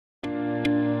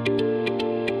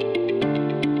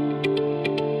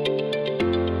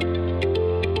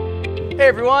Hey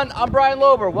everyone, I'm Brian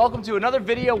Lober. Welcome to another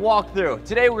video walkthrough.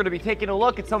 Today we're going to be taking a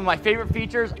look at some of my favorite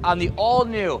features on the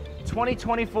all-new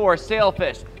 2024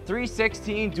 Sailfish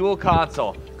 316 dual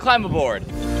console. Climb aboard.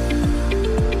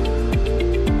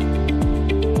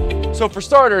 So for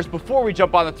starters, before we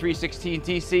jump on the 316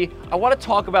 DC, I want to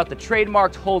talk about the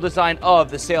trademarked hull design of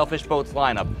the Sailfish Boats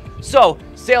lineup. So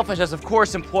Sailfish has of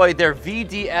course employed their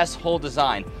VDS hull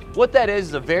design. What that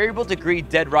is a variable degree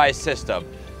dead rise system.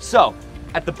 So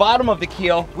at the bottom of the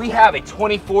keel, we have a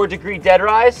 24-degree dead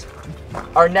rise.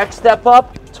 Our next step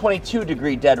up,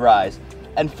 22-degree dead rise.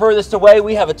 And furthest away,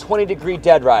 we have a 20-degree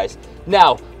dead rise.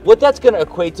 Now, what that's going to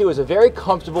equate to is a very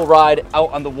comfortable ride out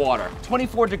on the water.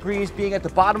 24 degrees being at the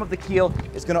bottom of the keel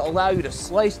is going to allow you to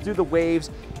slice through the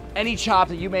waves, any chop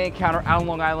that you may encounter out on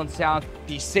Long Island Sound,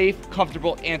 be safe,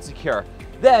 comfortable, and secure.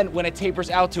 Then, when it tapers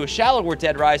out to a shallower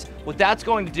dead rise, what that's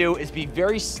going to do is be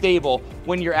very stable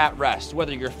when you're at rest.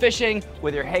 Whether you're fishing,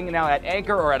 whether you're hanging out at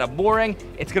anchor or at a mooring,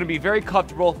 it's going to be very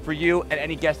comfortable for you and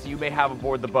any guests that you may have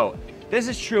aboard the boat. This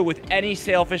is true with any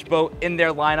Sailfish boat in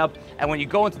their lineup, and when you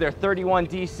go into their 31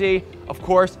 DC, of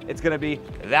course, it's going to be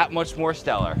that much more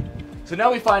stellar. So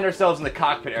now we find ourselves in the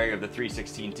cockpit area of the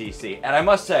 316 DC, and I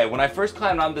must say, when I first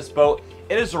climbed on this boat,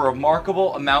 it is a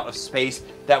remarkable amount of space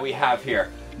that we have here.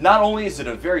 Not only is it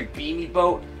a very beamy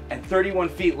boat and 31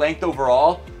 feet length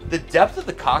overall, the depth of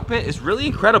the cockpit is really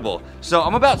incredible. So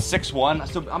I'm about 6'1",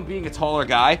 so I'm being a taller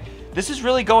guy. This is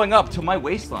really going up to my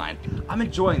waistline. I'm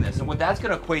enjoying this, and what that's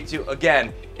going to equate to,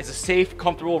 again, is a safe,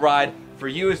 comfortable ride for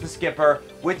you as the skipper,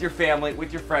 with your family,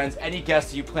 with your friends, any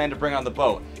guests that you plan to bring on the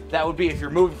boat. That would be if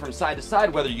you're moving from side to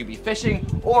side, whether you be fishing,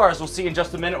 or as we'll see in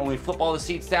just a minute when we flip all the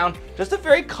seats down, just a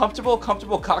very comfortable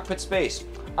cockpit space.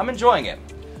 I'm enjoying it.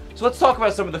 So let's talk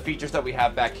about some of the features that we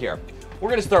have back here. We're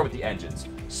going to start with the engines.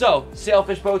 So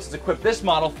Sailfish Boats has equipped this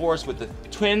model for us with the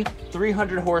twin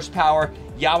 300 horsepower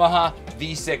Yamaha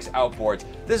V6 outboards.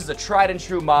 This is a tried and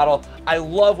true model. I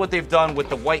love what they've done with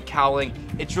the white cowling.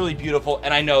 It's really beautiful,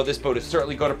 and I know this boat is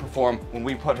certainly going to perform when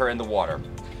we put her in the water.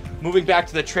 Moving back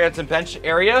to the transom bench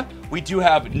area, we do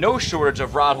have no shortage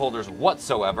of rod holders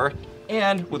whatsoever.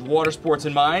 And with water sports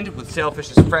in mind, with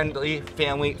Sailfish's friendly,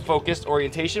 family-focused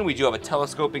orientation, we do have a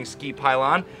telescoping ski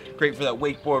pylon, great for that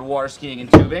wakeboard, water skiing, and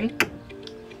tubing.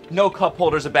 No cup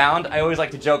holders abound. I always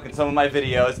like to joke in some of my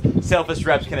videos, Sailfish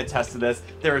reps can attest to this,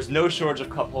 there is no shortage of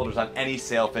cup holders on any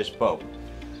Sailfish boat.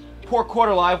 Port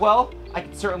quarter live well, I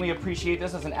can certainly appreciate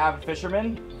this as an avid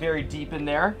fisherman, very deep in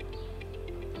there.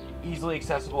 Easily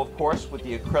accessible, of course, with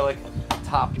the acrylic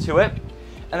top to it.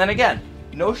 And then again,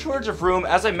 no shortage of room,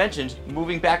 as I mentioned,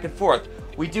 moving back and forth.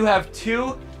 We do have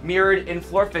two mirrored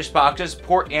in-floor fish boxes,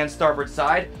 port and starboard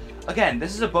side. Again,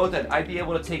 this is a boat that I'd be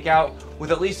able to take out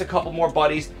with at least a couple more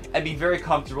buddies and be very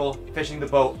comfortable fishing the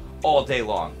boat all day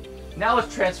long. Now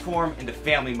let's transform into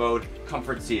family mode,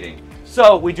 comfort seating.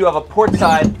 So we do have a port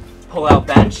side pull-out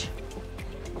bench,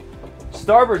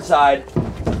 starboard side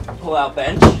pull-out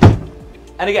bench,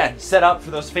 and again, set up for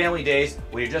those family days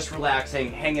when you're just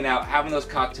relaxing, hanging out, having those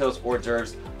cocktails, hors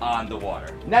d'oeuvres on the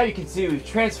water. Now you can see we've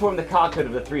transformed the cockpit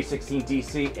of the 316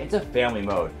 DC into family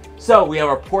mode. So we have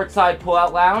our port side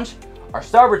pull-out lounge, our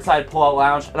starboard side pull-out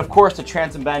lounge, and of course the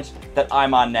transom bench that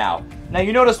I'm on now. Now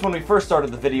you noticed when we first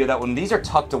started the video that when these are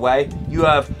tucked away, you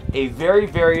have a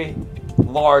very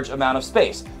large amount of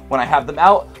space. When I have them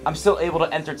out, I'm still able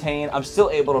to entertain, I'm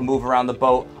still able to move around the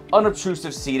boat,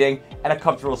 unobtrusive seating, and a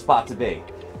comfortable spot to be.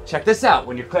 Check this out,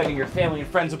 when you're claiming your family and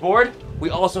friends aboard, we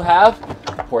also have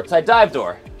a port side dive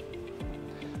door.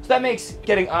 So that makes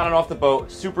getting on and off the boat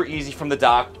super easy from the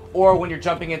dock, or when you're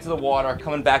jumping into the water,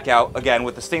 coming back out, again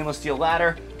with the stainless steel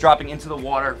ladder, dropping into the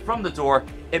water from the door,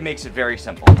 it makes it very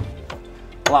simple.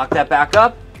 Lock that back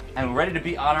up, and we're ready to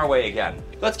be on our way again.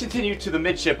 Let's continue to the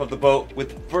midship of the boat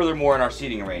with furthermore in our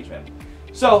seating arrangement.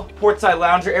 So, port side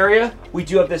lounger area, we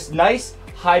do have this nice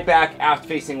high back aft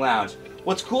facing lounge.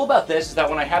 What's cool about this is that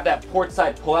when I have that port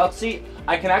side pull-out seat,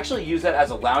 I can actually use that as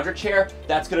a lounger chair.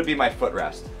 That's going to be my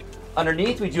footrest.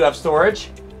 Underneath, we do have storage.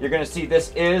 You're going to see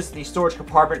this is the storage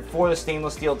compartment for the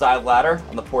stainless steel dive ladder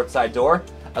on the port side door,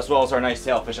 as well as our nice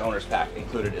Sailfish owner's pack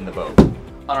included in the boat.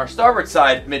 On our starboard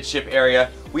side midship area,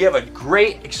 we have a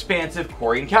great expansive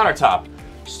Corian countertop.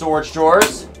 Storage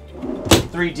drawers,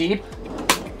 3 deep,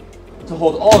 to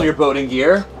hold all your boating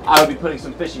gear. I would be putting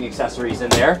some fishing accessories in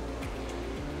there.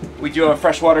 We do have a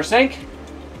freshwater sink,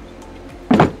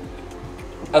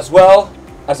 as well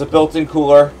as a built-in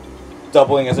cooler,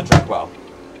 doubling as a drink well.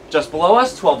 Just below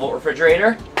us, 12-volt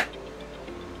refrigerator,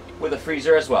 with a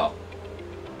freezer as well.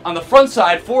 On the front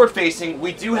side, forward-facing,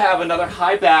 we do have another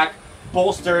high-back,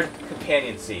 bolstered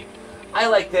companion seat. I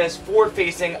like this,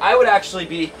 forward-facing. I would actually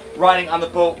be riding on the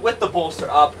boat with the bolster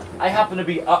up. I happen to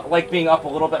be like being up a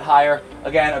little bit higher.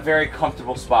 Again, a very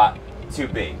comfortable spot to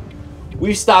be.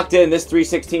 We've stocked in this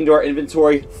 316 door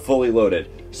inventory fully loaded.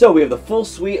 So we have the full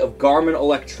suite of Garmin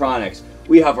electronics.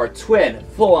 We have our twin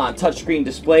full-on touchscreen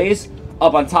displays.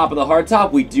 Up on top of the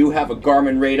hardtop, we do have a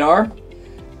Garmin radar,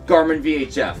 Garmin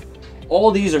VHF.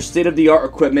 All these are state-of-the-art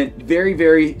equipment, very,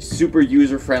 very super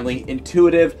user-friendly,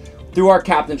 intuitive. Through our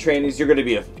captain trainings, you're going to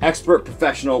be an expert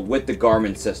professional with the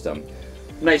Garmin system.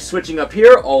 Nice switching up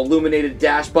here, all illuminated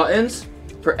dash buttons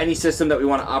for any system that we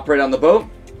want to operate on the boat.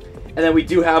 And then we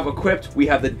do have equipped, we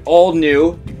have the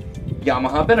all-new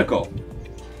Yamaha binnacle.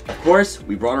 Of course,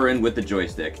 we brought her in with the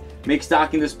joystick. Make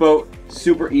stocking this boat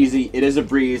super easy. It is a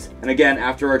breeze. And again,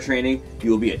 after our training, you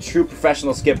will be a true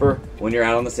professional skipper when you're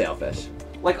out on the Sailfish.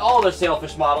 Like all other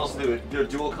Sailfish models, their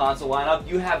dual console lineup,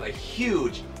 you have a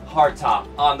huge hardtop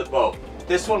on the boat.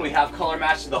 This one we have color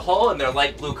matched to the hull in their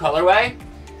light blue colorway.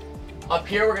 Up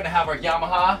here, we're gonna have our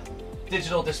Yamaha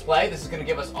digital display. This is gonna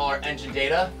give us all our engine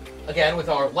data. Again, with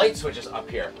our light switches up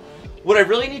here. What I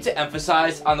really need to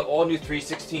emphasize on the all-new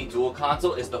 316 dual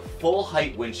console is the full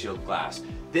height windshield glass.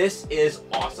 This is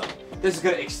awesome. This is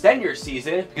going to extend your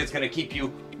season because it's going to keep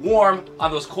you warm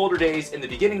on those colder days in the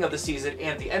beginning of the season and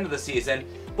at the end of the season.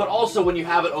 But also when you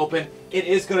have it open, it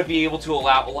is going to be able to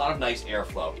allow a lot of nice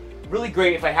airflow. Really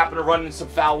great if I happen to run into some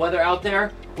foul weather out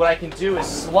there. What I can do is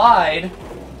slide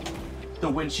the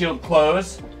windshield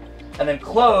close and then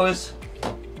close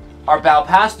our bow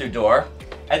pass-through door.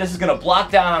 And this is going to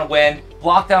block down on wind,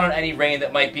 block down on any rain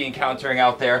that might be encountering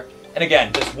out there. And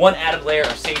again, just one added layer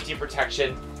of safety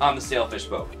protection on the Sailfish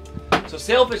boat. So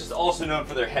Sailfish is also known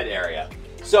for their head area.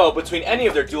 So between any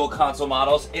of their dual console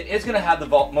models, it is going to have the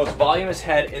most voluminous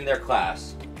head in their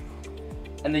class.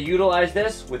 And they utilize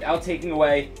this without taking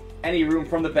away any room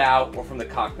from the bow or from the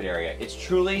cockpit area. It's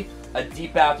truly a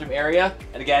deep bathroom area.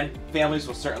 And again, families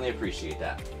will certainly appreciate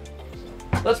that.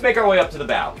 Let's make our way up to the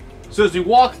bow. So as we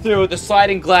walk through the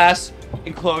sliding glass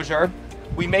enclosure,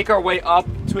 we make our way up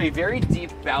to a very deep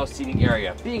bow seating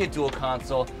area. Being a dual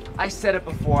console, I said it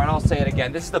before and I'll say it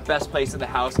again, this is the best place in the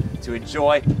house to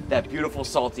enjoy that beautiful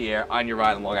salty air on your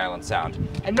ride on Long Island Sound.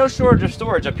 And no shortage of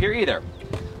storage up here either.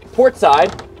 Port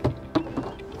side,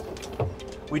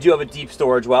 we do have a deep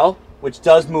storage well, which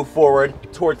does move forward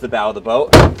towards the bow of the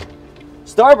boat.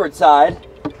 Starboard side,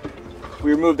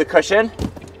 we remove the cushion.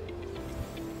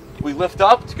 We lift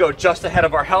up to go just ahead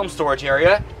of our helm storage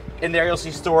area. In there you'll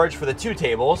see storage for the 2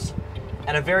 tables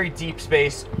and a very deep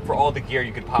space for all the gear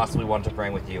you could possibly want to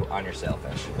bring with you on your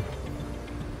Sailfish.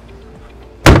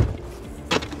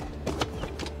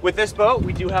 With this boat,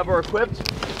 we do have her equipped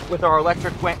with our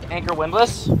electric anchor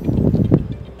windlass.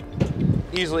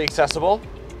 Easily accessible.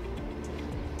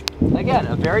 Again,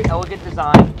 a very elegant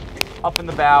design up in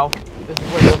the bow. This is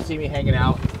where you'll see me hanging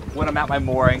out when I'm at my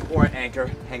mooring or at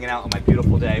anchor, hanging out on my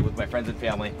beautiful day with my friends and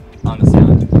family on the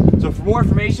Sound. So for more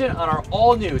information on our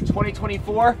all-new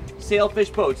 2024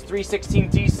 Sailfish Boats 316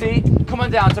 TC, come on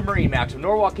down to MarineMax of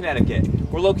Norwalk, Connecticut.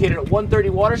 We're located at 130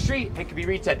 Water Street and can be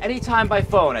reached at any time by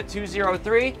phone at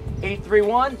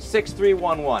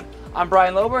 203-831-6311. I'm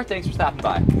Brian Lober. Thanks for stopping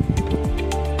by.